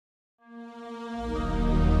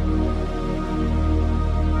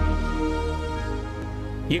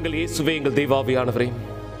எங்கள் இயேசுவே, எங்கள் தெய்வாவியானவரே,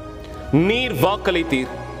 நீர்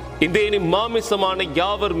வாக்களித்தீர், இந்த மாமிசமான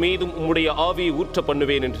யாவர் மீதும் உம்முடைய ஆவியை ஊற்ற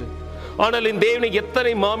பண்ணுவேன் என்று. ஆனால் இந்த தேவனை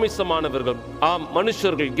எத்தனை மாமிசமானவர்கள், ஆம்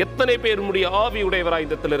மனுஷர்கள் எத்தனை பேர் உம்முடைய ஆவியுடையவராய்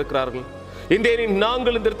இந்த இடத்தில் இருக்கிறார்கள். இந்த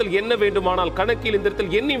நாங்கள் இந்த இடத்தில் என்ன வேண்டுமானால் கணக்கில் இந்த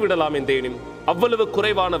இடத்தில் எண்ணி விடலாம். இந்த அவ்வளவு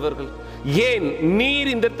குறைவானவர்கள். ஏன் நீர்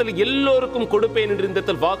இந்த இடத்தில் எல்லோருக்கும் கொடுப்பேன் என்று இந்த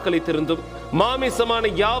இடத்தில் வாக்களித்திருந்தும், மாமிசமான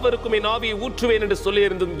யாவருக்கும் என் ஆவியை ஊற்றுவேன் என்று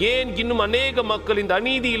சொல்லியிருந்தும், ஏன் இன்னும் அநேக மக்கள் இந்த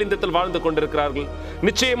அநீதியில் இந்த இடத்தில் வாழ்ந்து கொண்டிருக்கிறார்கள்?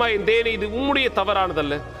 நிச்சயமாய் இந்த இது உம்முடைய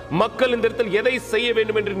தவறானதல்ல. மக்கள் இந்த இடத்தில் எதை செய்ய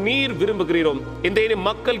வேண்டும் என்று நீர் விரும்புகிறீரோ, இந்த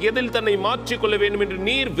மக்கள் எதில் தன்னை மாற்றிக்கொள்ள வேண்டும் என்று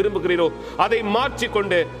நீர் விரும்புகிறீரோ அதை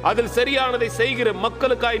மாற்றிக்கொண்டு அதில் சரியானதை செய்கிற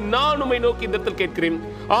மக்களுக்காய் நான் உம்மை நோக்கி இந்த இடத்தில் கேட்கிறேன்.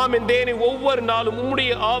 ஆம், இந்த ஒவ்வொரு நாளும்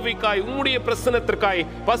உம்முடைய ஆவிக்காய், உம்முடைய பிரசன்னத்திற்காய்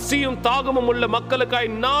பசியும் தாகமும் உள்ள மக்களுக்காய்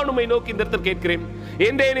நான் உம்மை நோக்கி இந்த இடத்தில் கேட்கிறேன்.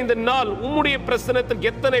 இந்த நாள் உம்முடைய பிரசன்னத்தில்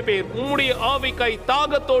எத்தனை பேர் உம்முடைய ஆவிக்காய்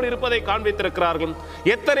தாகத்தோடு இருப்பதை காண்பித்திருக்கிறார்கள்?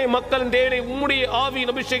 எத்தனை மக்கள் தேவனை உம்முடைய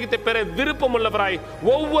ஆவியின் அபிஷேகத்தை பெற விருப்பம் உள்ளவராய்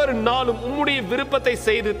ஒவ்வொரு நாளும் உம்முடைய விருப்பத்தை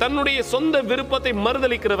செய்து தன்னுடைய சொந்த விருப்பத்தை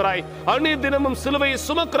மறுதளிக்கிறவராய் அனுதினமும் சிலுவையை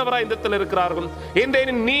சுமக்கிறவராய் இந்த இடத்தில் இருக்கிறார்கள்.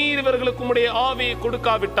 நீர் இவர்களுக்கு உம்முடைய ஆவியை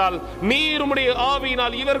கொடுக்காவிட்டால், நீர் உம்முடைய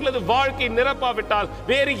ஆவியினால் இவர்களது வாழ்க்கை நிரப்பாவிட்டால்,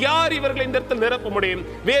 வேறு யார் இவர்களை இந்த இடத்தில் நிரப்ப முடியும்?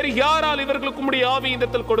 வேறு யாரால் இவர்களுக்கு உம்முடைய ஆவி இந்த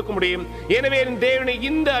இடத்தில் கொடுக்க முடியும்? எனவே தேவனை,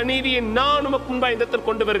 இந்த அநீதியை நான் உமக்கு முன்பாக இந்த இடத்தில்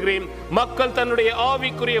கொண்டு வருகிறேன். மக்கள் தன்னுடைய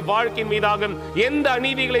ஆவிக்குரிய வாழ்க்கையின் மீதாக எந்த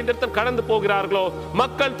அநீதிகளை இந்த இடத்தில் கடந்து போகிறார்களோ,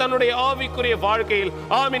 மக்கள் தன்னுடைய ஆவிக்குரிய வாழ்க்கையில்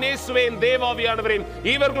ஆமினேசுவே தேவாவியானவரே,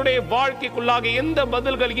 இவர்களுடைய வாழ்க்கைக்குள்ளாக எந்த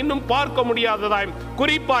பதில்கள் இன்னும் பார்க்க முடியாததாய்,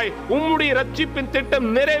 குறிப்பாய் உம்முடைய ரட்சிப்பின் திட்டம்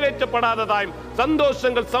நிறைவேற்றப்படாததாய்,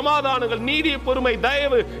 சந்தோஷங்கள், சமாதானங்கள், நீதி, பொறுமை,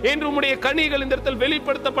 தயவு என்று உம்முடைய கனிகள் இந்த இடத்தில்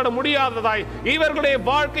வெளிப்படுத்தப்பட முடியாததாய், இவர்களுடைய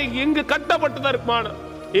வாழ்க்கை எங்கு கட்டப்பட்டதற்கான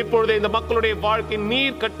இப்பொழுது இந்த மக்களுடைய வாழ்க்கை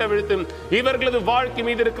நீர் கட்டவிழ்த்து இவர்களது வாழ்க்கை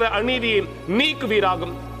மீது இருக்கிற அநீதியை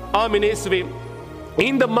நீக்குவீராகும். ஆமென் இயேசுவே,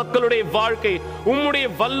 இந்த மக்களுடைய வாழ்க்கை உம்முடைய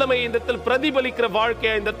வல்லமை இந்த இடத்தில் பிரதிபலிக்கிற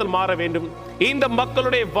வாழ்க்கையா இந்த இடத்தில் மாற வேண்டும். இந்த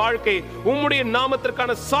மக்களுடைய வாழ்க்கை உம்முடைய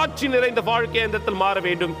நாமத்திற்கான சாட்சி நிறைந்த வாழ்க்கையா இந்த இடத்தில் மாற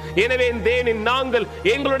வேண்டும். எனவே நாங்கள்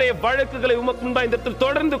எங்களுடைய வழக்குகளை உமக்கு முன்பாக இந்த இடத்தில்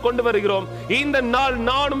தொடர்ந்து கொண்டு வருகிறோம். இந்த நாள்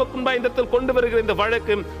நான் உமக்கு முன்பாக இந்த இடத்தில் கொண்டு வருகிற இந்த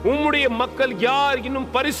வழக்கு, உம்முடைய மக்கள் யார் இன்னும்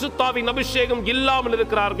பரிசுத்தாவின் அபிஷேகம் இல்லாமல்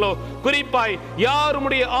இருக்கிறார்களோ, குறிப்பாய் யார்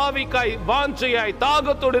உம்முடைய ஆவிக்காய் வாஞ்சையாய்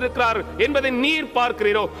தாகத்தோடு இருக்கிறார் என்பதை நீர்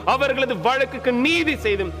பார்க்கிறீரோ, அவர்களது வழக்குக்கு நீதி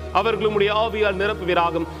செய்தும் அவர்கள் உம்முடைய ஆவியால்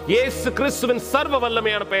நிரப்புவீராகும். இயேசு கிறிஸ்துவின் சர்வ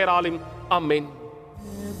வல்லமையான பெயராலும் ஆமென்.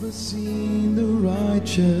 Never seen the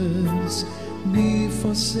righteous be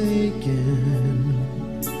forsaken,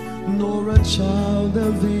 nor a child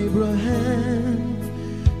of Abraham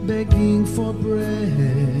begging for bread.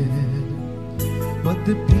 But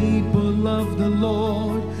the people of the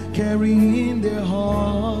Lord carry in their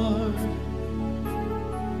heart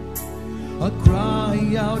a cry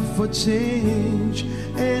out for change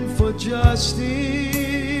and for justice.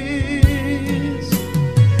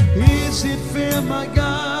 Is it fair, my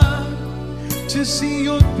God, to see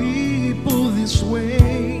your people this way,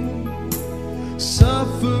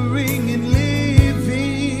 suffering and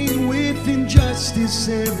living with injustice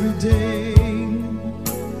every day?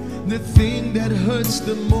 The thing that hurts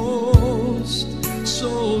the most,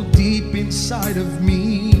 so deep inside of me,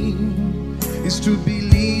 is to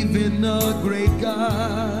believe in a great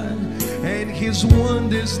God and His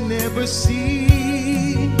wonders never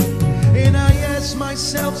seen. And I ask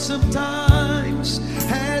myself sometimes,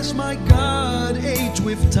 has my God aged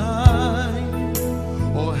with time,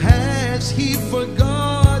 or has He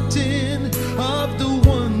forgotten of the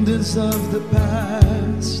wonders of the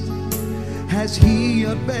past? Has He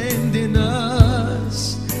abandoned us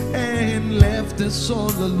and left us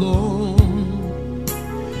all alone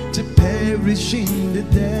to perish in the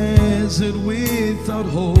desert without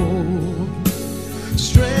hope?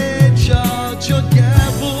 Stretch out your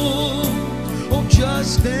gavel, oh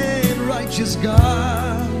just and righteous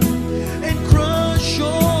God, and crush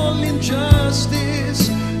all injustice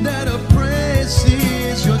that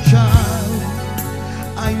oppresses your child.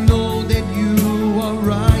 I know that you are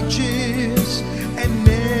righteous and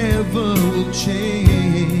never will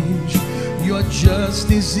change. Your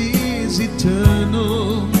justice is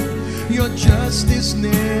eternal, your justice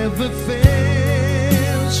never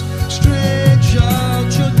fails. Stretch out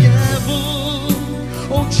your gavel,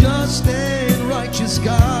 oh just and righteous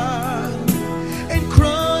God, and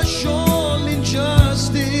crush all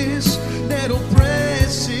injustice that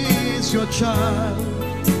oppresses your child.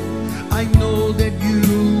 I know that you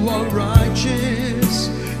are righteous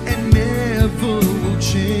and never will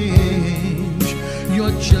change.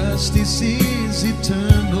 Your justice is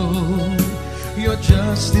eternal, your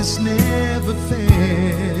justice never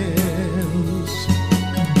fails.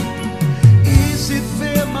 Is it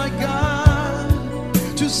fair, God,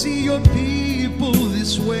 to see your people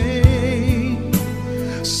this way,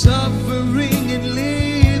 suffering and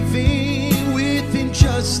living with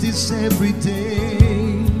injustice every day.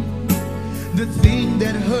 The thing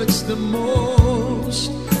that hurts the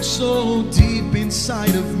most, so deep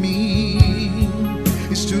inside of me,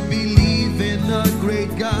 is to believe in a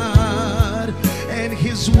great God and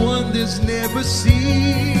His wonders never cease.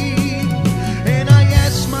 And I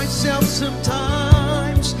ask myself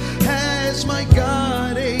sometimes, has my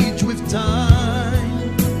God aged with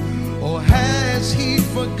time? Or has He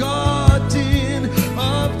forgotten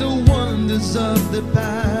of the wonders of the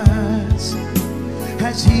past?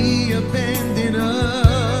 Has He abandoned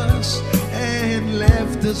us and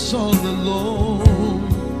left us all alone,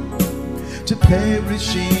 to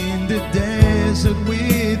perish in the desert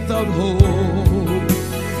without hope?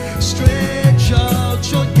 Stretch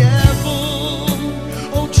out your gavel,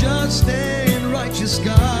 oh just and righteous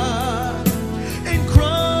God, and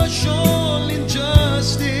crush all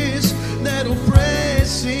injustice that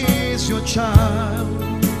oppresses your child.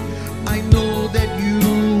 I know that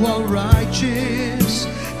you are righteous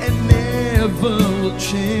and never will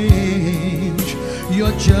change.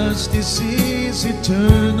 Your justice is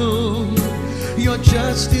eternal. Your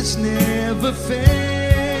justice never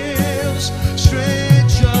fails.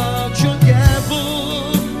 Stretch out your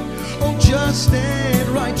gavel, oh just and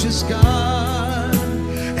righteous God,